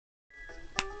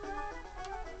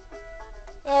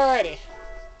Alrighty.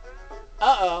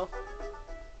 Uh-oh.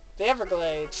 The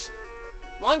Everglades.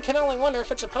 One can only wonder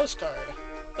if it's a postcard.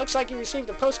 Looks like you received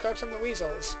a postcard from the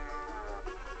Weasels.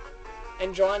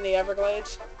 Enjoying the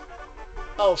Everglades?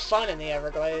 Oh, fun in the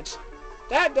Everglades.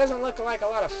 That doesn't look like a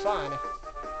lot of fun.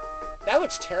 That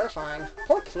looks terrifying.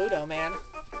 Poor Pluto, man.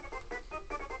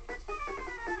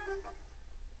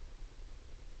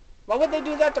 Why would they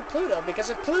do that to Pluto? Because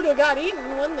if Pluto got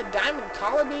eaten, wouldn't the diamond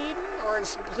collar be eaten? Or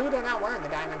is Pluto not wearing the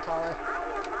diamond collar?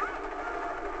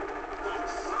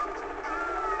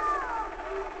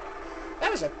 That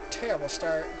was a terrible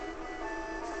start.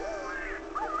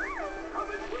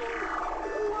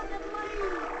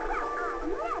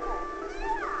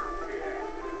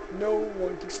 No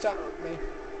one can stop me.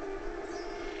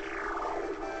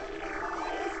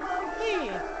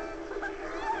 Hey.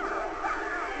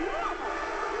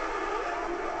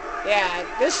 Yeah,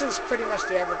 this is pretty much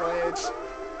the Everglades.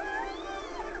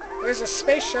 There's a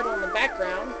space shuttle in the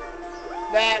background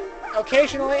that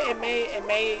occasionally it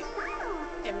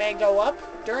may go up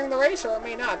during the race, or it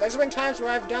may not. There's been times where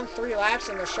I've done 3 laps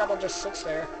and the shuttle just sits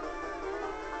there.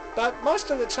 But most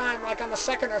of the time, like on the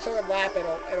 2nd or 3rd lap,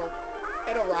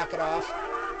 it'll rocket off,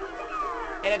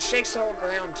 and it shakes the whole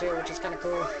ground too, which is kind of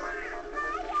cool.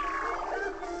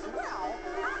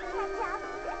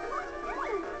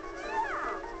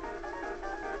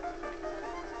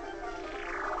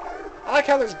 I like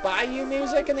how there's bayou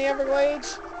music in the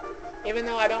Everglades, even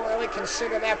though I don't really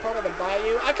consider that part of the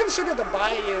bayou. I consider the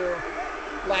bayou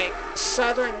like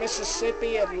southern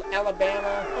Mississippi and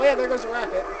Alabama. Oh yeah, there goes the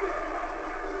rocket.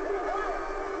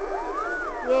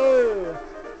 Whoa.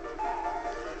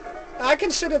 I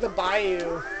consider the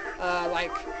bayou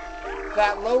like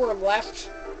that lower left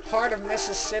part of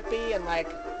Mississippi and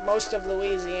like most of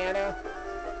Louisiana.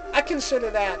 I consider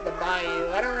that the bayou.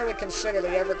 I don't really consider the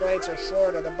Everglades or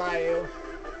Florida the bayou.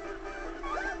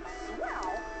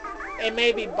 It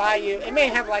may be bayou. It may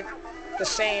have like the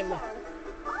same.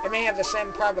 It may have the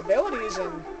same probabilities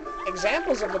and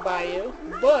examples of the bayou,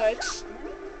 but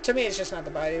to me, it's just not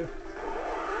the bayou.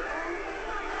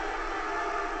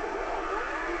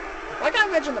 Like I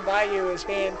imagine the bayou as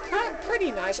being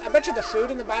pretty nice. I bet you the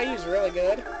food in the bayou is really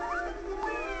good,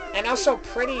 and also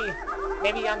pretty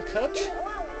maybe uncooked.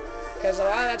 Because a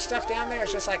lot of that stuff down there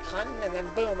is just like hunting and then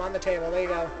boom, on the table. There you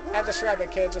go. Have this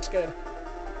rabbit, kids. It's good.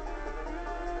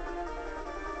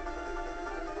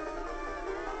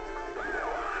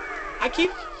 I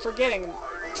keep forgetting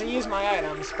to use my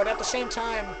items, but at the same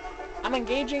time, I'm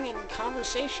engaging in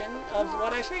conversation of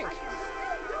what I think.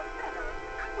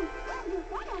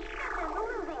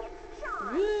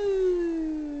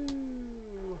 Woo!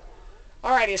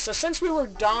 Alrighty, so since we were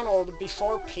Donald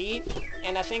before Pete,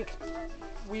 and I think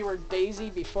we were Daisy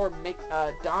before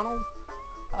Donald,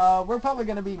 we're probably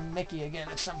going to be Mickey again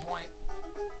at some point.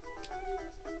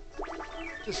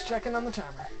 Just checking on the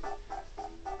timer.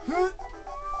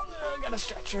 Gotta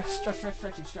stretch.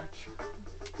 Stretch.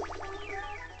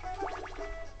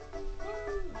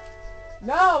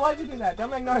 No, why'd you do that? Don't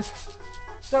make noises.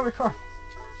 Still record.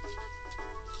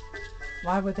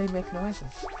 Why would they make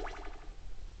noises?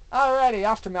 Alrighty,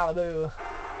 off to Malibu.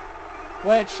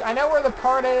 Which, I know where the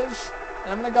part is,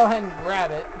 and I'm going to go ahead and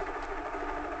grab it.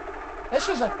 This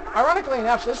was ironically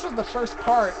enough, this was the first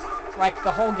part, like,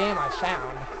 the whole game I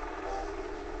found.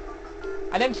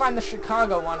 I didn't find the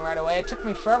Chicago one right away. It took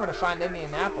me forever to find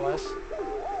Indianapolis.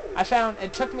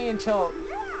 It took me until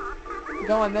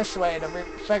going this way to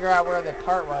figure out where the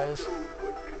part was.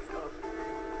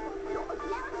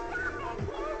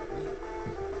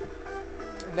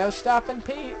 No stopping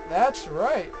Pete. That's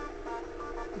right.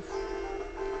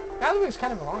 Malibu's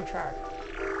kind of a long track.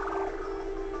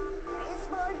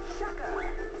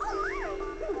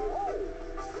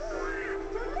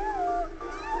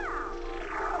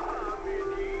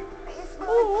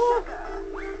 Ooh.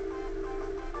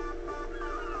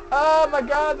 Oh my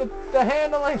god, the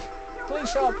handling.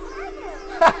 Please help.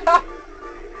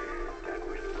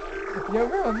 Yo,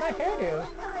 ruined my hairdo.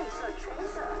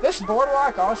 This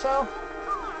boardwalk also,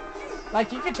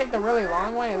 like, you could take the really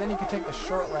long way and then you could take the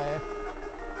short way.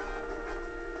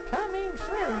 Coming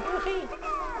through, Goofy.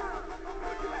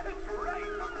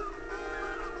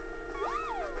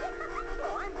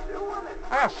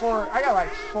 I got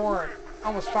like 4,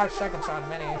 almost 5 seconds on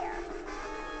Mini.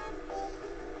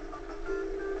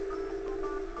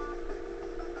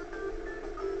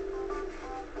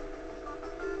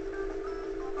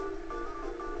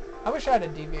 I wish I had a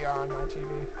DVR on my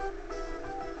TV.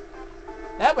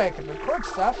 That way I could record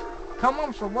stuff, come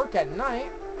home from work at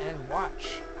night, and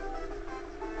watch.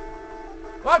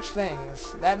 Watch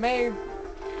things that may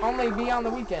only be on the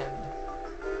weekend.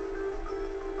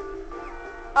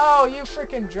 Oh, you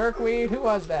freaking jerkweed. Who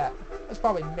was that? That's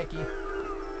probably Mickey.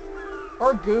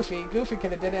 Or Goofy. Goofy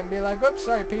could have did it and be like, oops,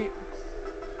 sorry, Pete.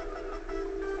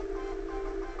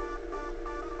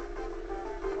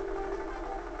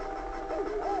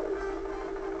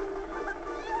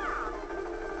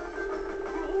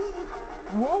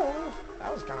 Whoa,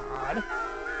 that was kind of odd.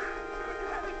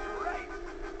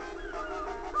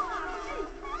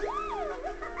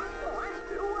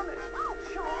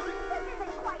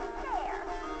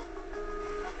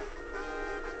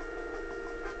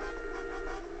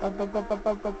 Bum, bum, bum, bum,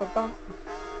 bum, bum, bum, bum.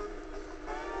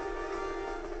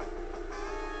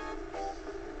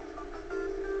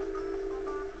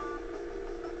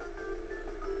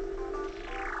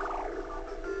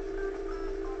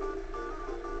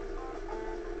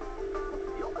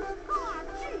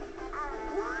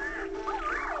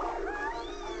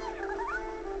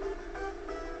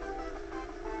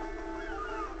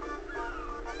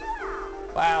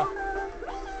 Wow.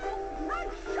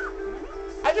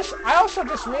 I also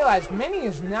just realized Minnie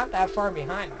is not that far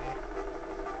behind me.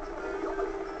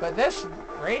 But this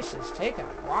race is taking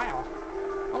a while.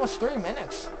 Almost 3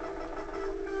 minutes.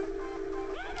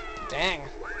 Dang.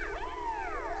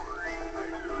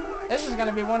 This is going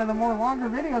to be one of the more longer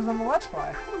videos on the Let's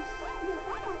Play.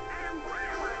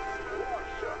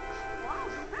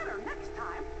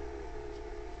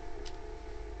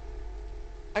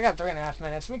 I got 3.5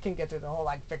 minutes. We can get through the whole,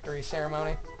 like, victory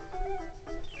ceremony.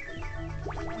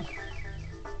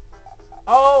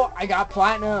 Oh, I got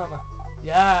platinum.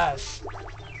 Yes.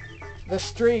 The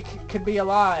streak could be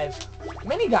alive.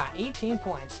 Minnie got 18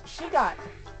 points.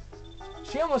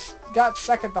 She almost got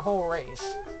second the whole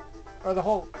race. Or the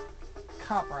whole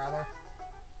cup, rather.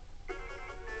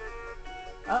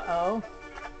 Uh-oh.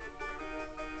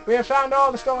 We have found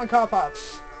all the stolen car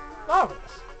parts. Marvelous.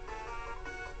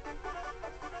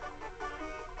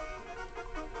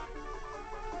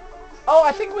 Oh,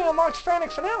 I think we unlocked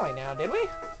Frantic Finale now, did we?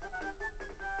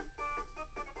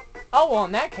 Oh, well,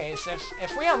 in that case,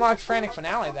 if we unlocked Frantic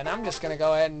Finale, then I'm just gonna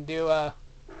go ahead and do,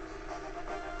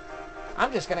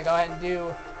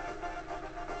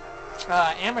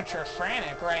 Amateur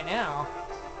Frantic right now.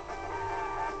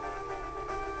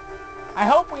 I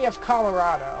hope we have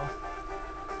Colorado.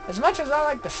 As much as I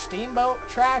like the Steamboat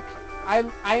track,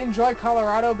 I enjoy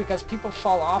Colorado because people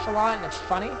fall off a lot and it's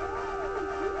funny.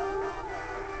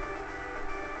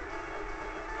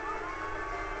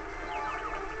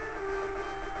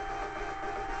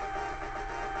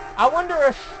 I wonder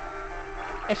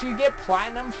if you get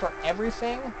platinum for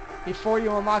everything before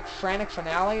you unlock Frantic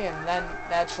Finale, and then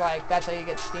that's how you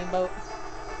get Steamboat.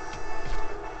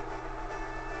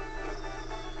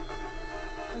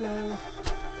 Hello.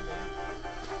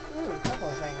 Ooh, a couple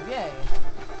of things. Yay.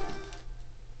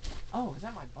 Oh, is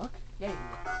that my book? Yay.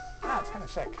 Ah, it's kind of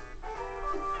sick.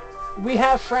 We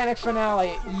have Frantic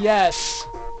Finale. Yes.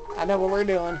 I know what we're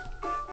doing.